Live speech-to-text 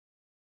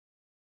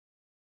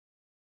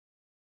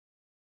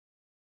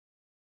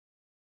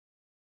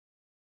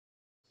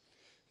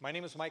My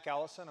name is Mike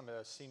Allison. I'm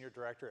a senior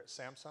director at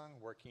Samsung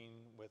working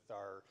with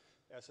our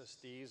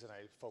SSDs, and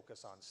I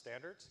focus on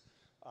standards.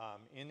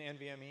 In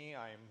NVMe,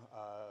 I'm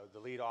the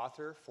lead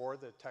author for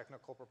the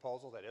technical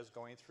proposal that is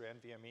going through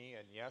NVMe,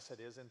 and yes, it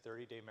is in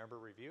 30-day member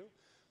review,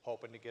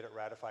 hoping to get it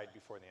ratified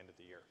before the end of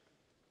the year.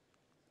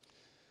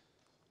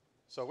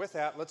 So with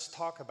that, let's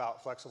talk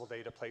about flexible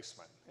data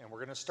placement. And we're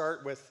going to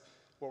start with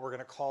what we're going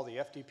to call the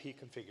FDP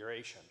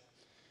configuration.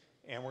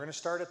 And we're going to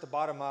start at the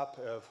bottom up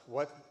of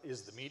what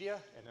is the media,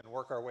 and then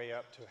work our way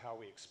up to how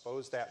we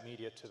expose that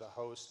media to the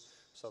host,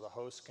 so the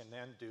host can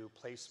then do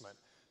placement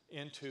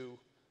into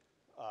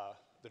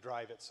the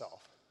drive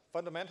itself.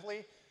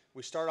 Fundamentally,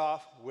 we start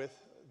off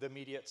with the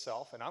media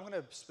itself, and I'm going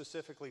to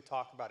specifically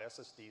talk about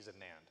SSDs and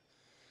NAND.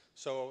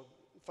 So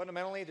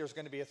fundamentally, there's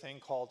going to be a thing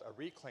called a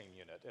reclaim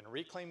unit, and a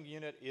reclaim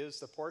unit is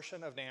the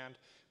portion of NAND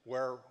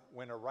where,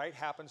 when a write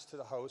happens to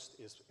the host,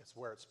 is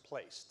where it's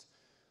placed.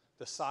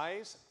 The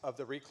size of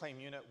the reclaim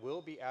unit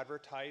will be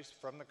advertised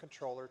from the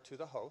controller to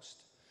the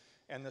host,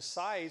 and the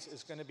size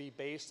is going to be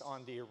based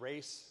on the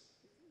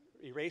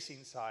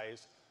erasing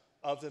size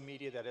of the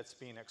media that it's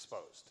being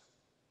exposed.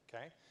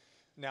 Okay?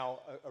 Now,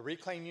 a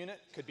reclaim unit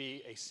could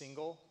be a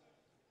single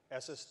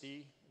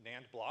SSD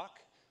NAND block,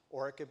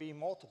 or it could be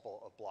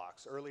multiple of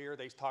blocks. Earlier,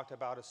 they talked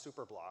about a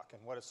super block,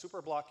 and what a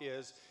super block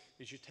is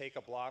you take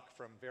a block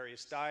from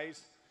various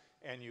dies,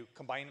 and you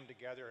combine them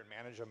together and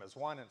manage them as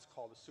one, and it's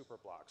called a super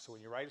block. So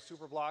when you write a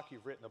super block,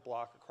 you've written a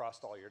block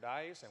across all your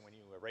dies, and when you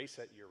erase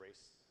it, you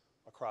erase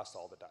across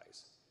all the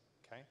dies.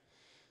 Okay?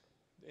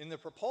 In the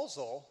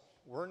proposal,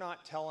 we're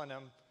not telling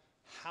them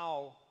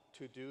how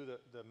to do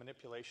the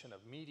manipulation of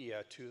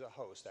media to the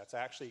host. That's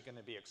actually going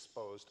to be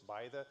exposed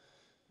by the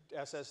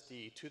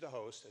SSD to the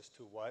host as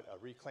to what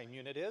a reclaim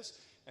unit is,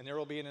 and there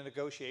will be a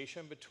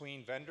negotiation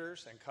between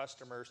vendors and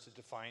customers to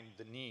define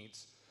the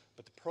needs.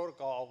 But the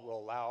protocol will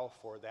allow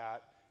for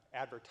that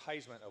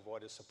advertisement of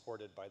what is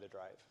supported by the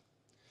drive.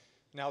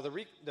 Now, the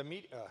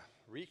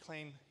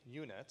reclaim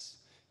units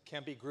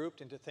can be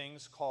grouped into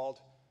things called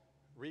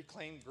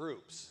reclaim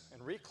groups.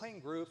 And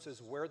reclaim groups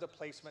is where the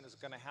placement is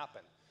going to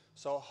happen.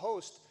 So a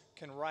host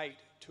can write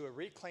to a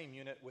reclaim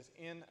unit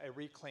within a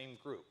reclaim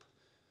group.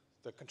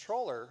 The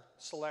controller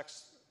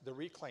selects the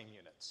reclaim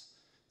units.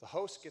 The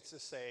host gets to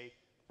say,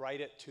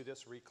 write it to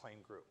this reclaim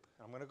group.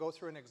 I'm going to go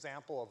through an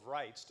example of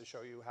writes to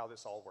show you how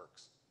this all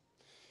works.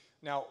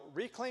 Now,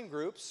 reclaim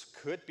groups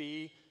could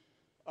be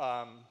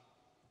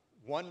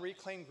one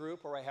reclaim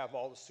group where I have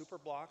all the super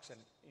blocks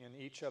in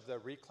each of the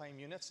reclaim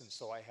units, and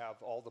so I have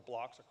all the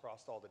blocks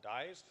across all the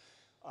dies.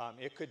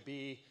 It could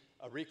be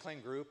a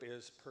reclaim group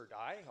is per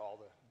die, all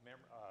the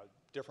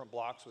different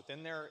blocks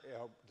within there.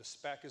 The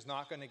spec is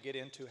not going to get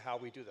into how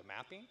we do the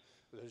mapping.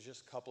 There's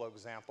just a couple of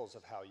examples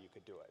of how you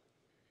could do it.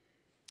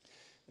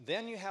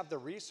 Then you have the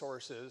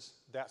resources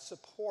that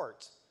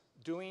support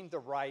doing the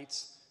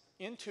writes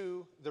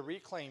into the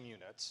reclaim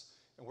units,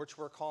 in which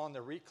we're calling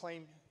the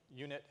reclaim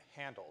unit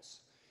handles.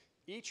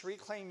 Each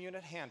reclaim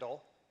unit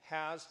handle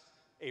has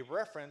a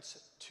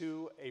reference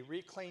to a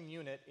reclaim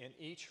unit in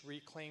each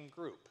reclaim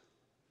group.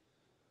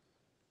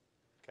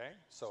 Okay,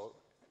 so,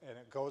 and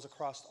it goes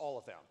across all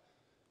of them.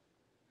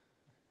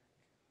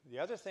 The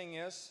other thing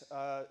is,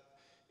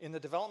 in the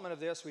development of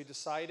this, we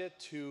decided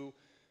to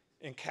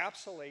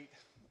encapsulate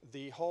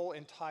the whole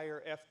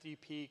entire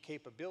FDP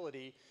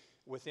capability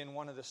within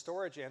one of the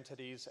storage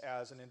entities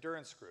as an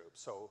endurance group.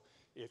 So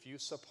if you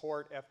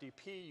support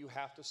FDP, you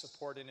have to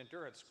support an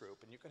endurance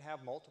group, and you can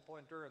have multiple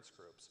endurance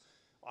groups.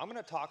 I'm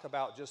going to talk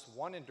about just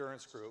one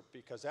endurance group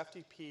because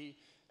FDP,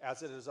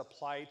 as it is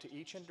applied to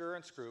each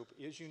endurance group,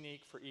 is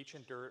unique for each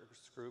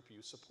endurance group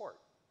you support.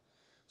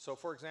 So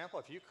for example,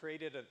 if you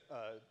created an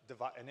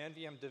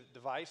NVM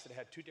device that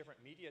had two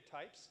different media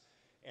types,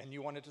 and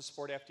you wanted to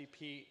support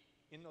FDP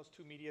in those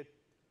two media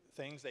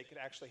things, they could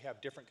actually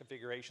have different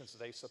configurations that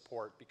they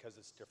support because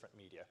it's different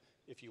media,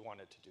 if you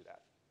wanted to do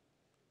that.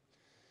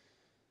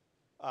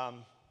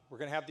 We're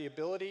going to have the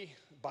ability,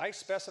 by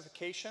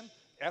specification,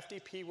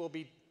 FDP will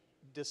be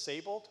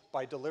disabled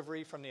by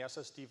delivery from the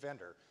SSD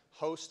vendor.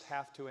 Hosts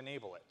have to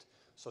enable it.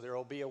 So there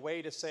will be a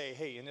way to say,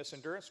 hey, in this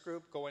endurance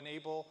group, go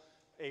enable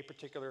a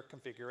particular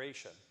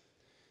configuration.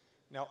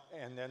 Now,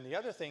 and then the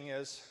other thing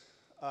is,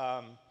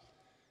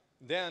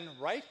 then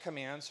write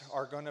commands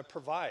are going to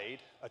provide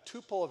a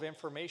tuple of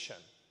information.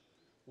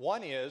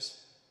 One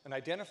is an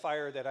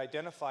identifier that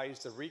identifies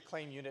the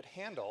reclaim unit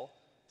handle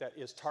that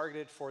is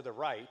targeted for the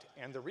write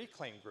and the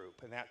reclaim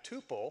group. And that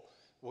tuple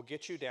will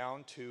get you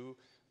down to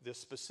the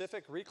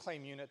specific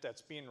reclaim unit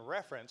that's being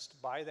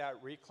referenced by that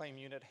reclaim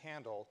unit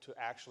handle to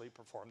actually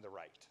perform the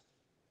write.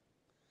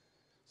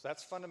 So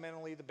that's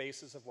fundamentally the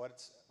basis of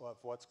what's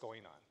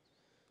going on.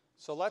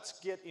 So let's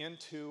get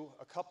into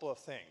a couple of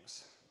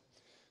things.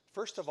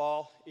 First of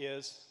all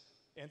is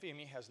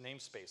NVMe has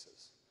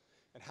namespaces.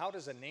 And how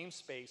does a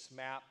namespace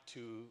map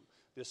to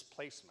this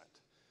placement?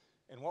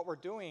 And what we're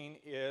doing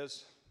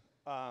is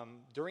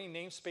during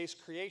namespace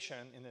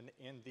creation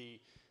in the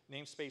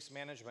namespace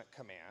management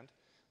command,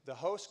 the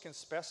host can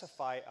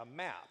specify a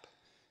map.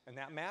 And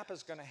that map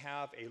is going to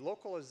have a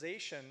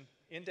localization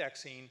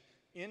indexing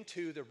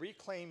into the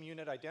reclaim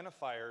unit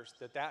identifiers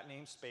that that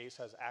namespace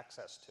has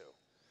access to.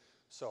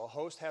 So a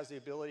host has the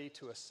ability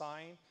to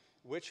assign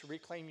which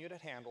reclaim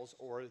unit handles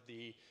or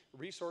the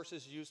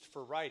resources used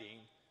for writing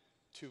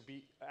to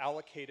be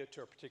allocated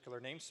to a particular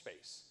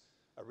namespace.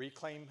 A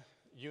reclaim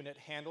unit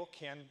handle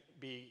can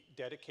be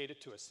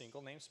dedicated to a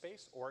single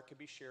namespace or it can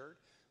be shared,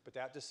 but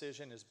that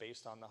decision is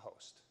based on the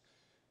host.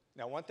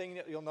 Now, one thing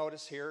that you'll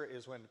notice here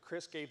is when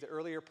Chris gave the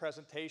earlier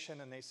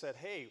presentation and they said,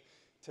 hey,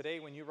 today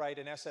when you write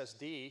an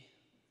SSD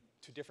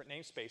to different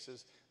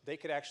namespaces, they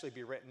could actually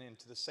be written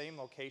into the same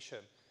location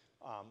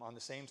on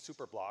the same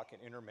superblock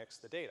and intermix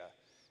the data.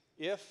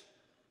 If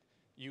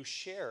you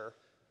share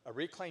a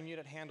reclaim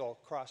unit handle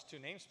across two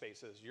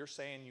namespaces, you're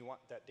saying you want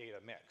that data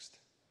mixed.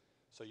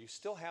 So you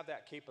still have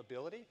that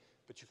capability,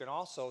 but you can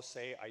also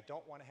say, I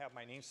don't want to have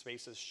my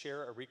namespaces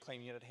share a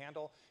reclaim unit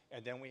handle,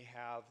 and then we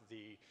have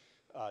the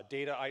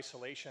data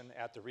isolation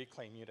at the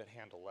reclaim unit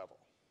handle level.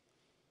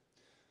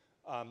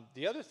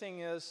 The other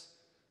thing is,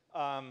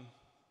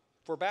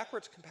 for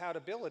backwards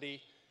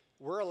compatibility,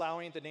 we're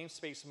allowing the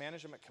namespace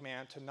management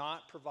command to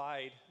not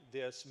provide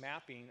this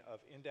mapping of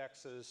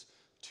indexes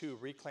to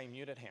reclaim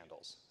unit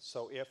handles.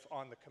 So if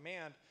on the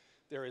command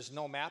there is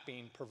no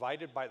mapping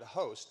provided by the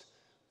host,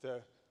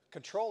 the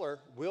controller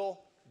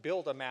will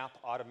build a map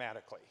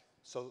automatically.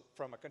 So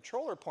from a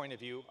controller point of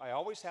view, I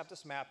always have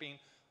this mapping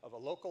of a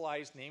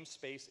localized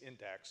namespace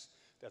index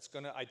that's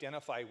going to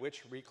identify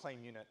which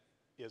reclaim unit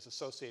is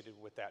associated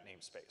with that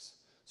namespace.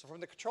 So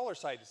from the controller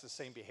side, it's the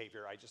same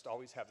behavior. I just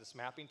always have this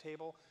mapping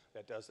table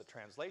that does the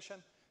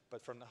translation,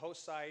 but from the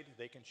host side,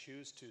 they can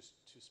choose to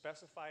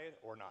specify it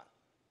or not.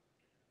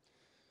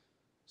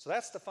 So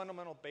that's the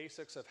fundamental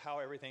basics of how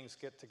everything's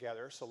get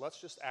together. So let's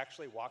just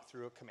actually walk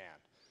through a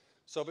command.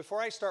 So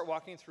before I start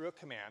walking through a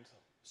command,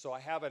 so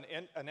I have an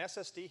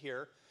SSD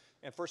here,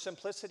 and for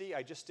simplicity,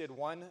 I just did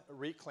one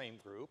reclaim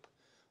group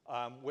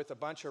with a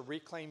bunch of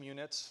reclaim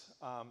units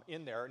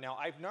in there. Now,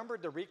 I've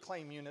numbered the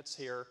reclaim units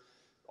here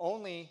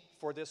only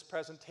for this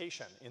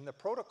presentation. In the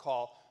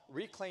protocol,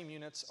 reclaim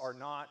units are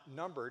not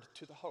numbered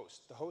to the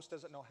host. The host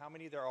doesn't know how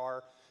many there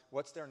are,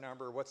 what's their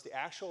number, what's the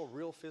actual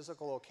real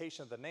physical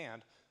location of the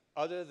NAND,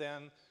 other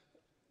than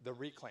the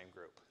reclaim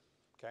group,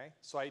 okay?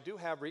 So I do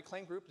have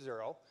reclaim group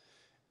 0,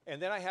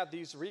 and then I have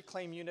these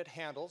reclaim unit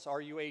handles,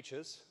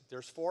 RUHs.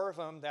 There's 4 of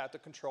them that the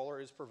controller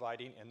is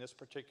providing in this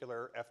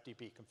particular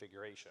FDP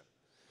configuration.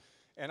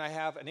 And I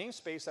have a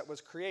namespace that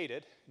was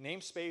created.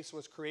 Namespace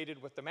was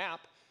created with the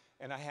map,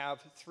 and I have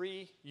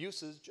 3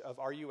 usage of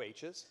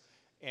RUHs.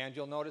 And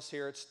you'll notice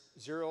here it's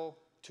 0,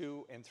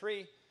 2, and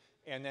 3.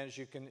 And then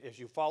as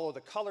you follow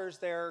the colors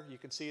there, you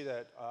can see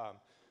that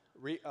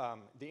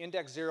the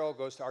index 0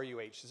 goes to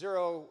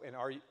RUH0, and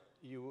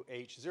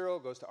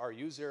RUH0 goes to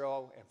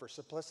RU0. And for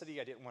simplicity,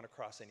 I didn't want to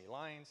cross any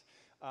lines.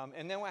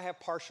 And then I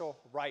have partial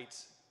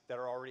writes that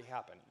are already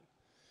happening.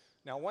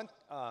 Now,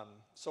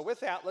 so with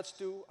that, let's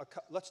do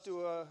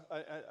a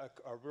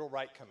real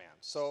write command.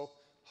 So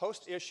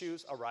host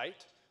issues a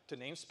write to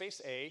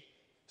namespace A,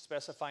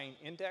 specifying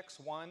index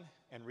 1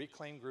 and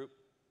reclaim group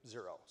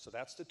 0. So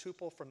that's the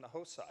tuple from the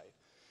host side.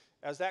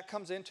 As that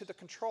comes into the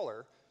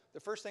controller, the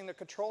first thing the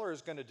controller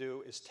is going to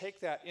do is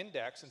take that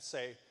index and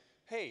say,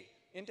 hey,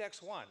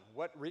 index 1,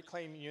 what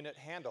reclaim unit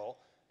handle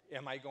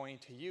am I going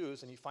to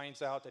use? And he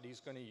finds out that he's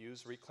going to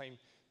use reclaim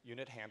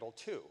unit handle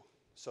 2.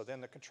 So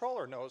then the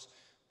controller knows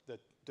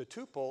the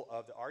tuple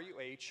of the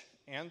RUH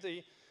and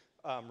the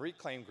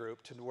reclaim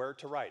group to where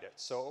to write it.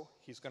 So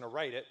he's going to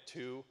write it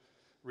to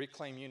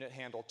reclaim unit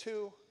handle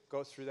 2,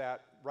 go through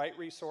that write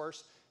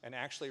resource, and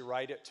actually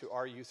write it to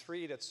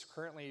RU3 that's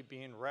currently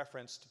being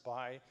referenced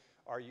by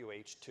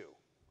RUH2.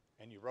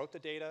 And you wrote the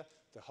data,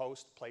 the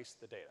host placed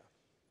the data.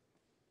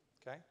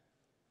 Okay?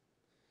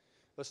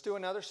 Let's do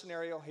another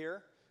scenario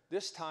here.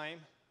 This time,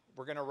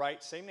 we're going to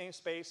write same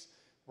namespace.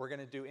 We're going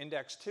to do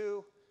index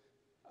 2.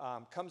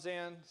 Comes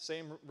in,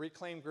 same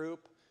reclaim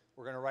group.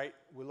 We're going to write,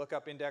 we look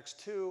up index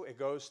 2. It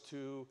goes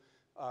to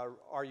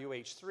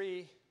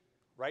RUH3,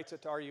 writes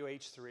it to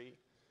RUH3.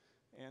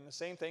 And the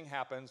same thing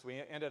happens.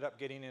 We ended up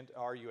getting into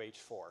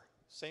RUH4.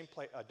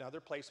 Another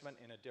placement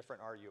in a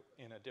different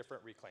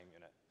reclaim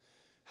unit.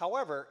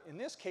 However, in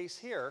this case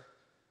here,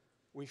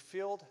 we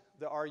filled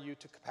the RU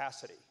to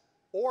capacity.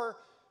 Or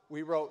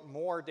we wrote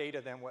more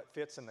data than what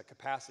fits in the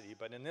capacity.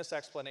 But in this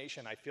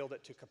explanation, I filled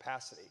it to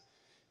capacity.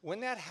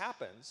 When that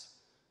happens,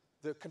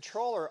 the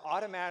controller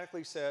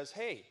automatically says,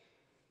 hey,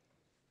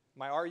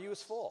 my RU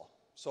is full.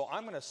 So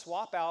I'm going to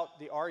swap out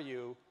the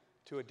RU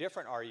to a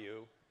different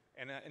RU,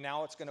 and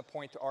now it's going to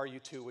point to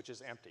RU2, which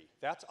is empty.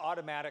 That's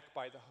automatic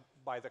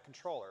by the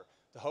controller.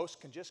 The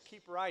host can just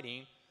keep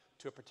writing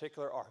to a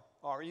particular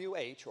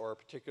RUH, or a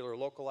particular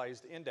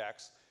localized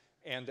index,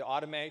 and the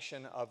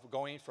automation of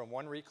going from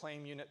one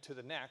reclaim unit to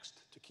the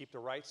next to keep the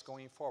writes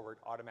going forward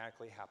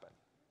automatically happen.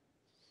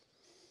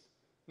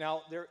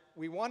 Now,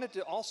 we wanted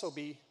to also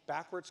be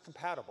backwards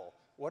compatible.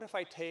 What if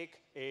I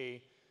take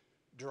a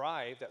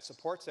drive that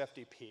supports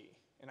FDP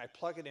and I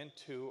plug it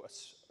into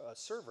a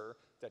server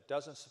that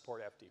doesn't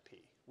support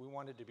FDP? We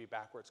wanted to be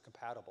backwards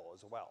compatible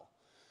as well.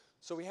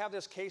 So we have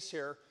this case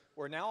here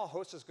where now a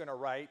host is going to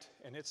write,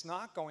 and it's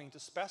not going to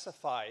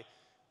specify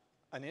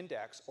an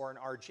index or an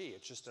RG.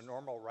 It's just a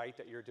normal write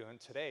that you're doing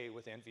today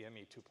with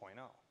NVMe 2.0.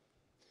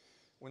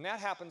 When that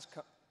happens,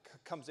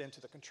 comes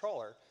into the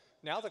controller,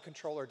 now the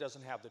controller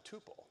doesn't have the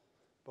tuple.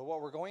 But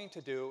what we're going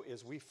to do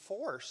is we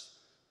force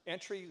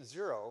entry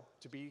 0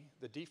 to be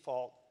the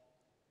default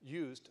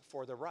used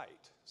for the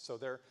write. So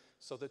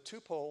the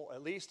tuple,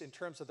 at least in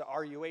terms of the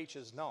RUH,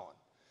 is known.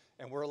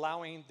 And we're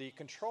allowing the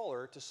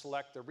controller to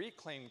select the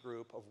reclaim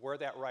group of where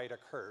that write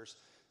occurs.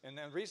 And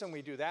the reason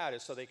we do that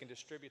is so they can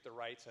distribute the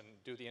writes and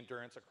do the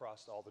endurance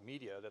across all the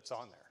media that's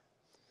on there.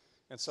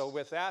 And so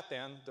with that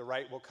then, the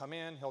write will come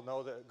in, he'll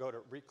know that go to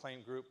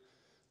reclaim group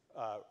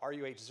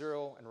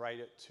RUH0 and write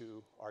it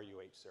to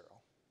RUH0.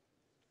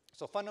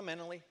 So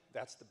fundamentally,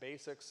 that's the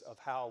basics of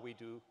how we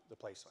do the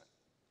placement.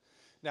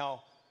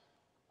 Now,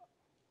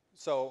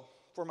 so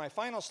for my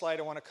final slide,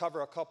 I want to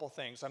cover a couple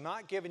things. I'm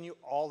not giving you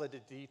all of the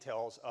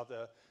details of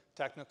the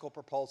technical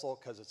proposal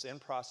because it's in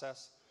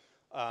process.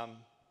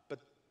 But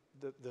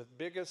the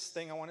biggest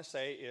thing I want to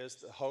say is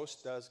the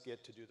host does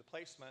get to do the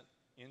placement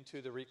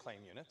into the reclaim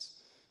units.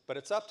 But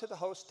it's up to the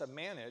host to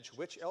manage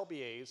which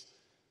LBAs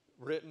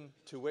written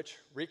to which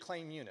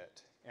reclaim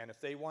unit. And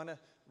if they want to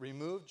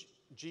remove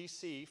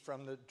GC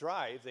from the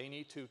drive, they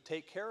need to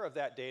take care of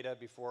that data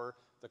before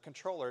the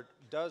controller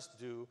does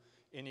do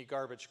any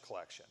garbage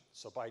collection.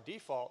 So by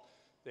default,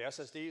 the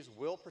SSDs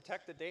will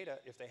protect the data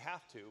if they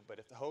have to, but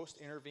if the host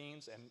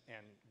intervenes and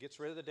gets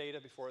rid of the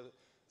data before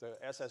the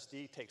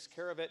SSD takes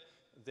care of it,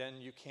 then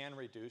you can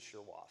reduce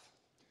your WAF.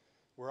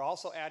 We're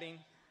also adding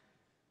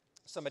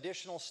some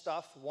additional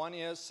stuff. One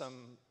is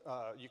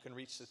you can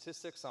reach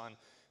statistics on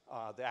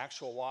the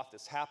actual WAF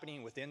that's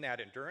happening within that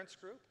endurance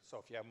group,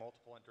 so if you have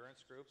multiple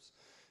endurance groups.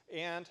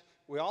 And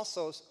we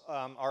also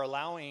are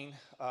allowing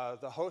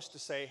the host to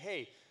say,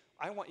 hey,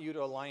 I want you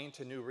to align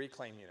to new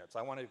reclaim units.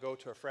 I want to go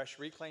to a fresh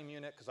reclaim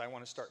unit because I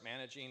want to start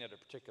managing at a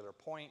particular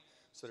point.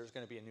 So there's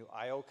going to be a new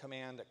IO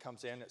command that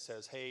comes in that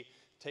says, hey,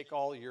 take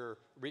all your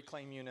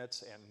reclaim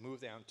units and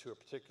move them to a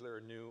particular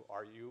new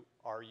RU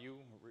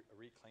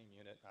reclaim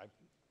unit. I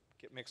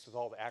get mixed with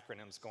all the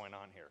acronyms going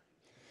on here.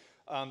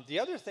 The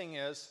other thing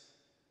is,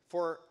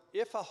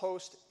 if a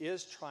host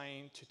is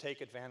trying to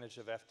take advantage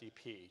of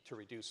FTP to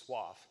reduce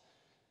WAF,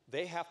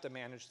 they have to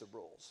manage the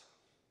rules.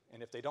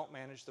 And if they don't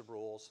manage the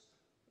rules,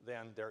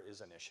 then there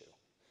is an issue.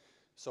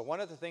 So one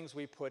of the things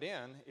we put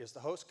in is the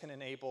host can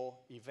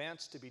enable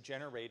events to be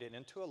generated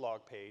into a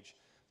log page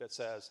that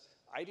says,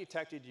 I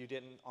detected you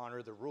didn't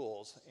honor the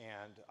rules,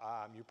 and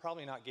you're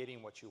probably not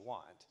getting what you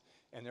want.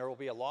 And there will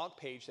be a log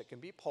page that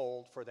can be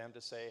polled for them to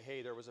say,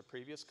 hey, there was a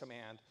previous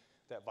command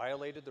that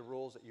violated the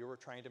rules that you were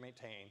trying to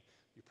maintain.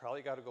 You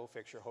probably got to go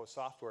fix your host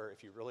software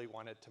if you really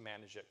wanted to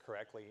manage it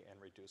correctly and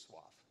reduce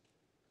WAF.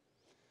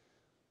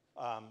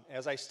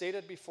 As I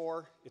stated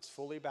before, it's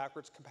fully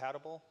backwards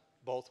compatible,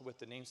 both with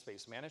the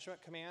namespace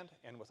management command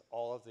and with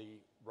all of the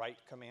write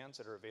commands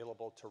that are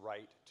available to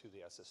write to the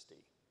SSD.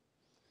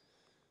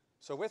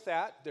 So with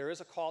that, there is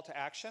a call to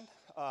action.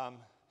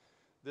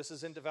 This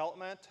is in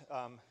development.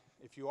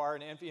 If you are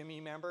an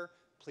NVMe member,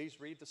 please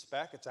read the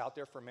spec. It's out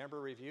there for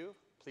member review.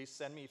 Please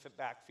send me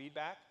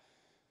feedback.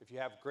 If you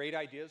have great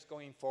ideas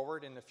going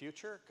forward in the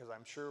future, because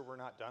I'm sure we're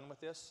not done with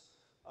this,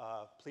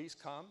 please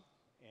come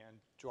and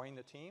join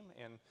the team.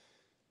 And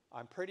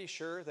I'm pretty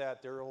sure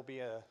that there will be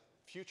a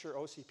future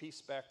OCP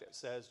spec that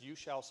says you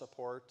shall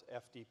support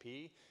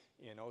FTP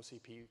in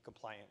OCP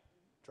compliant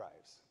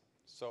drives.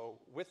 So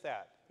with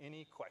that,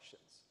 any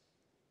questions?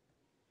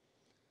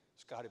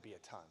 There's got to be a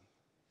ton.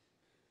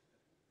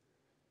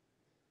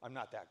 I'm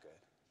not that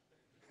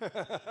good.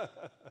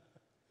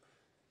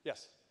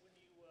 Yes? When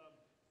you do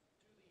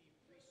the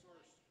resource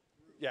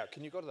group. Yeah,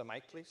 can you go to the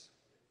mic, please?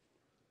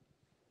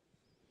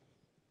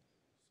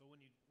 So when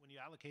you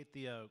allocate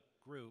the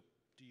group,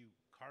 do you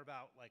carve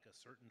out like a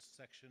certain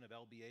section of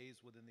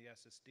LBAs within the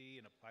SSD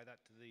and apply that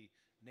to the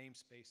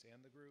namespace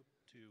and the group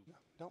to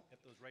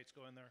get those writes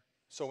going there?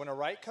 So when a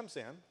write comes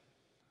in,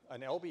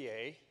 an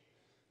LBA,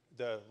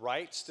 the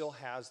write still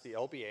has the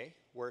LBA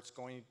where it's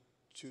going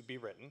to be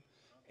written,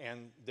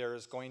 and there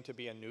is going to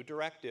be a new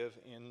directive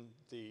in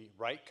the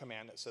write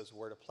command that says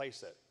where to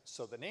place it.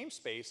 So the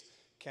namespace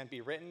can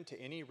be written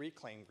to any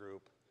reclaim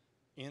group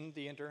in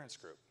the endurance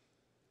group,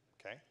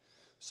 okay?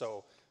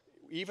 So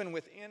even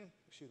within,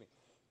 excuse me.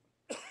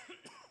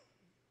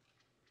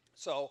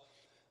 So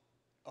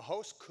a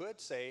host could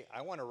say, I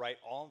want to write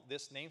all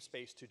this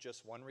namespace to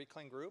just one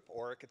reclaim group,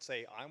 or it could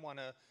say, I want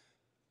to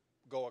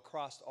go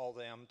across all of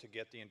them to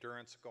get the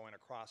endurance going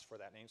across for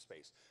that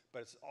namespace.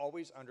 But it's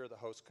always under the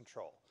host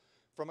control.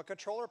 From a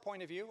controller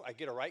point of view, I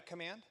get a write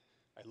command,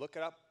 I look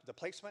it up, the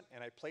placement,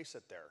 and I place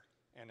it there.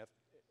 And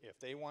if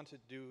they want to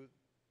do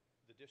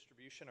the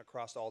distribution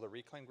across all the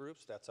reclaim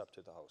groups, that's up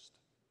to the host.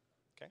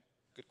 Okay,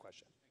 good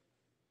question.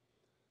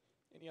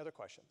 Any other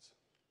questions?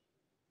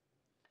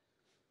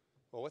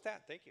 Well, with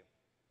that, thank you.